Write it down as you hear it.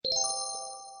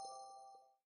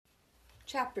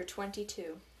Chapter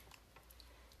 22.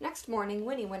 Next morning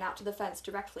Winnie went out to the fence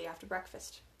directly after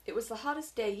breakfast. It was the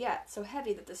hottest day yet, so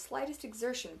heavy that the slightest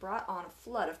exertion brought on a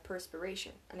flood of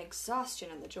perspiration, and exhaustion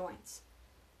in the joints.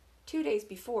 2 days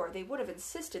before, they would have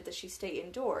insisted that she stay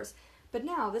indoors, but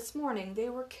now, this morning, they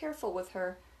were careful with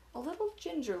her, a little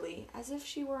gingerly, as if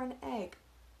she were an egg.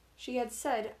 She had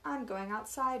said, "I'm going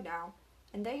outside now,"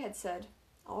 and they had said,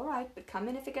 "All right, but come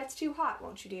in if it gets too hot,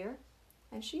 won't you, dear?"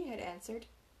 And she had answered,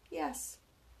 "Yes."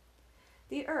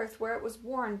 The earth, where it was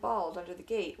worn bald under the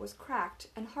gate, was cracked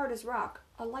and hard as rock,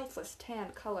 a lifeless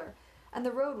tan color, and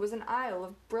the road was an aisle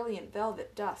of brilliant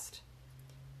velvet dust.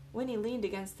 Winnie leaned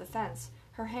against the fence,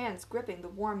 her hands gripping the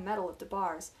warm metal of the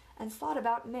bars, and thought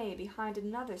about May behind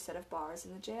another set of bars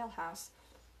in the jailhouse,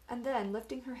 and then,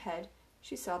 lifting her head,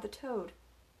 she saw the toad.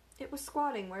 It was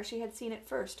squatting where she had seen it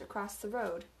first, across the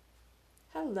road.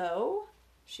 "Hello,"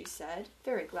 she said,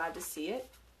 very glad to see it.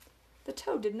 The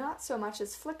toad did not so much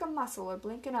as flick a muscle or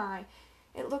blink an eye.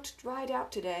 It looked dried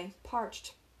out today,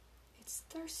 parched. "It's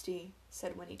thirsty,"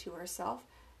 said Winnie to herself.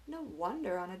 "No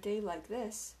wonder on a day like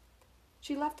this."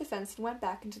 She left the fence and went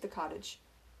back into the cottage.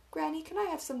 "Granny, can I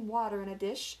have some water in a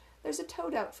dish? There's a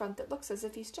toad out front that looks as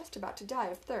if he's just about to die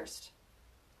of thirst."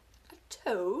 "A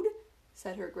toad?"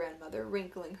 said her grandmother,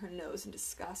 wrinkling her nose in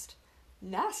disgust.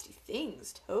 "Nasty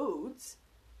things, toads."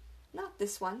 "Not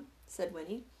this one," said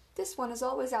Winnie. "This one is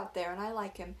always out there, and I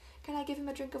like him. Can I give him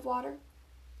a drink of water?"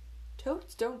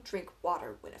 "Toads don't drink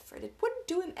water, Winifred. It wouldn't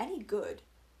do him any good."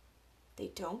 "They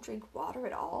don't drink water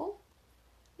at all?"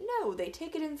 "No, they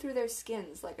take it in through their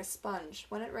skins, like a sponge,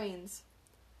 when it rains."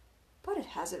 "But it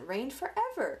hasn't rained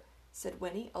forever," said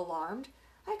Winnie, alarmed.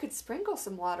 "I could sprinkle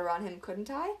some water on him, couldn't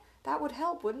I? That would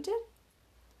help, wouldn't it?"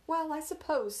 "Well, I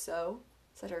suppose so,"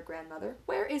 said her grandmother.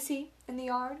 "Where is he? In the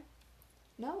yard?"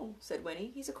 "No," said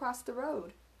Winnie. "He's across the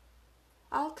road."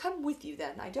 "I'll come with you,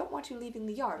 then. I don't want you leaving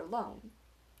the yard alone."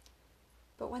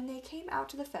 But when they came out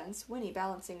to the fence, Winnie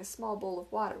balancing a small bowl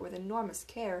of water with enormous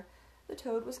care, the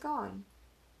toad was gone.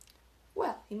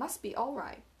 "Well, he must be all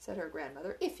right," said her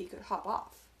grandmother, "if he could hop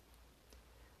off."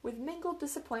 With mingled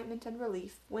disappointment and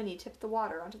relief, Winnie tipped the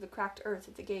water onto the cracked earth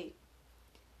at the gate.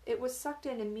 It was sucked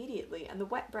in immediately, and the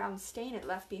wet brown stain it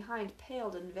left behind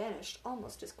paled and vanished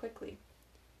almost as quickly.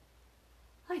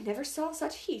 "I never saw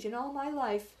such heat in all my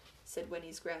life," said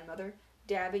Winnie's grandmother,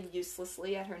 dabbing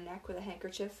uselessly at her neck with a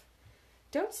handkerchief.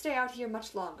 "Don't stay out here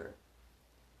much longer."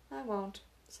 "I won't,"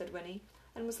 said Winnie,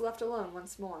 and was left alone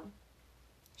once more.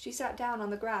 She sat down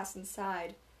on the grass and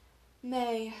sighed.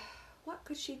 May, what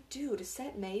could she do to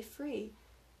set May free?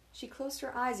 She closed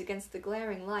her eyes against the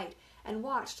glaring light, and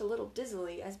watched a little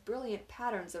dizzily as brilliant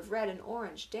patterns of red and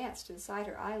orange danced inside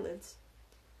her eyelids.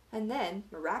 And then,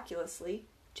 miraculously,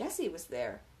 Jessie was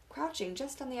there, crouching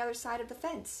just on the other side of the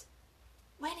fence.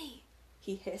 "Winnie,"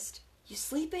 he hissed, "you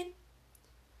sleeping?"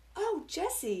 "Oh,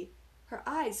 Jessie!" Her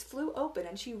eyes flew open,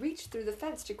 and she reached through the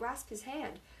fence to grasp his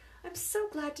hand. "I'm so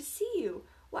glad to see you.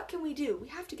 What can we do? We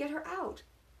have to get her out."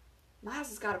 "Miles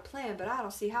has got a plan, but I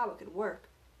don't see how it could work,"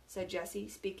 said Jessie,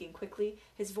 speaking quickly,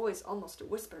 his voice almost a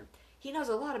whisper. "He knows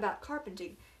a lot about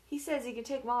carpenting. He says he can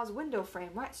take Ma's window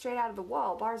frame right straight out of the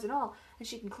wall, bars and all, and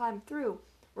she can climb through.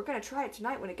 We're going to try it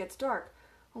tonight when it gets dark.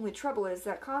 Only trouble is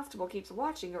that constable keeps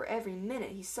watching her every minute.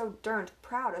 He's so darned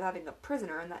proud of having a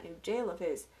prisoner in that new jail of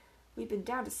his. We've been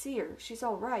down to see her. She's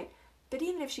all right. But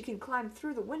even if she can climb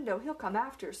through the window, he'll come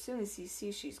after her as soon as he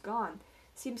sees she's gone.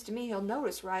 Seems to me he'll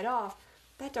notice right off.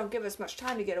 That don't give us much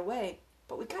time to get away.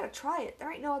 But we gotta try it. There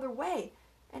ain't no other way.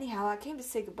 Anyhow, I came to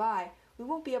say goodbye. We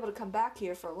won't be able to come back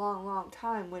here for a long, long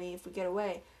time, Winnie, if we get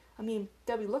away. I mean,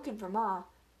 they'll be looking for Ma.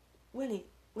 Winnie,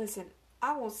 listen,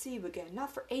 I won't see you again,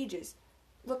 not for ages.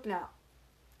 Look now.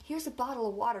 Here's a bottle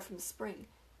of water from the spring.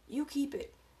 You keep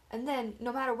it. And then,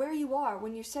 no matter where you are,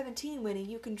 when you're 17, Winnie,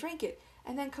 you can drink it,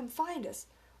 and then come find us.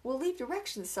 We'll leave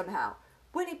directions somehow.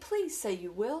 Winnie, please say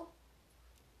you will."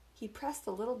 He pressed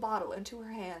the little bottle into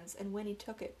her hands, and Winnie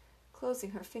took it,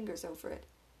 closing her fingers over it.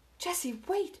 "Jessie,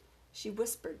 wait!" she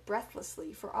whispered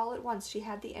breathlessly, for all at once she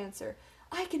had the answer.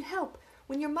 "I can help.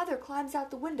 When your mother climbs out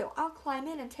the window, I'll climb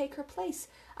in and take her place.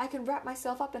 I can wrap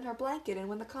myself up in her blanket, and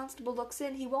when the constable looks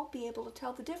in, he won't be able to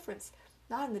tell the difference.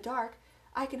 Not in the dark.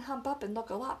 I can hump up and look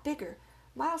a lot bigger.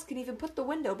 Miles can even put the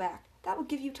window back. That would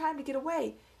give you time to get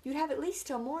away. You'd have at least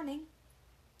till morning."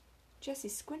 Jessie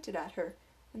squinted at her,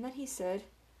 and then he said,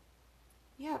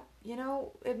 "Yeah,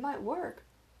 it might work.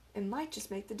 It might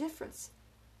just make the difference.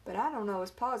 But I don't know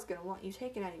as Pa's going to want you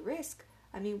taking any risk.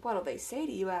 I mean, what'll they say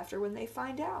to you after when they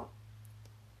find out?"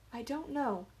 "I don't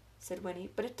know," said Winnie,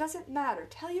 "but it doesn't matter.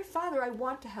 Tell your father I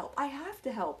want to help. I have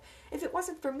to help. If it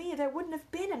wasn't for me, there wouldn't have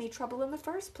been any trouble in the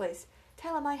first place.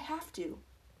 Tell him I have to."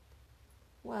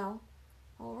 Well,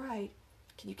 all right.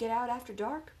 Can you get out after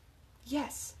dark?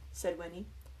 Yes, said Winnie.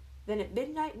 Then at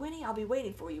midnight, Winnie, I'll be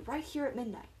waiting for you right here at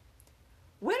midnight.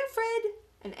 Winifred!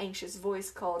 An anxious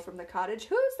voice called from the cottage.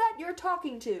 Who's that you're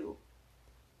talking to?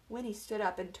 Winnie stood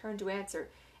up and turned to answer.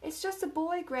 It's just a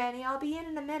boy, Granny. I'll be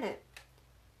in a minute.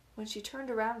 When she turned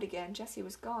around again, Jessie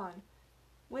was gone.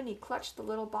 Winnie clutched the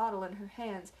little bottle in her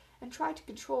hands and tried to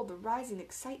control the rising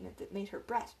excitement that made her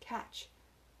breath catch.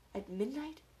 At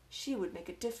midnight, she would make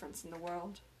a difference in the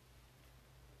world.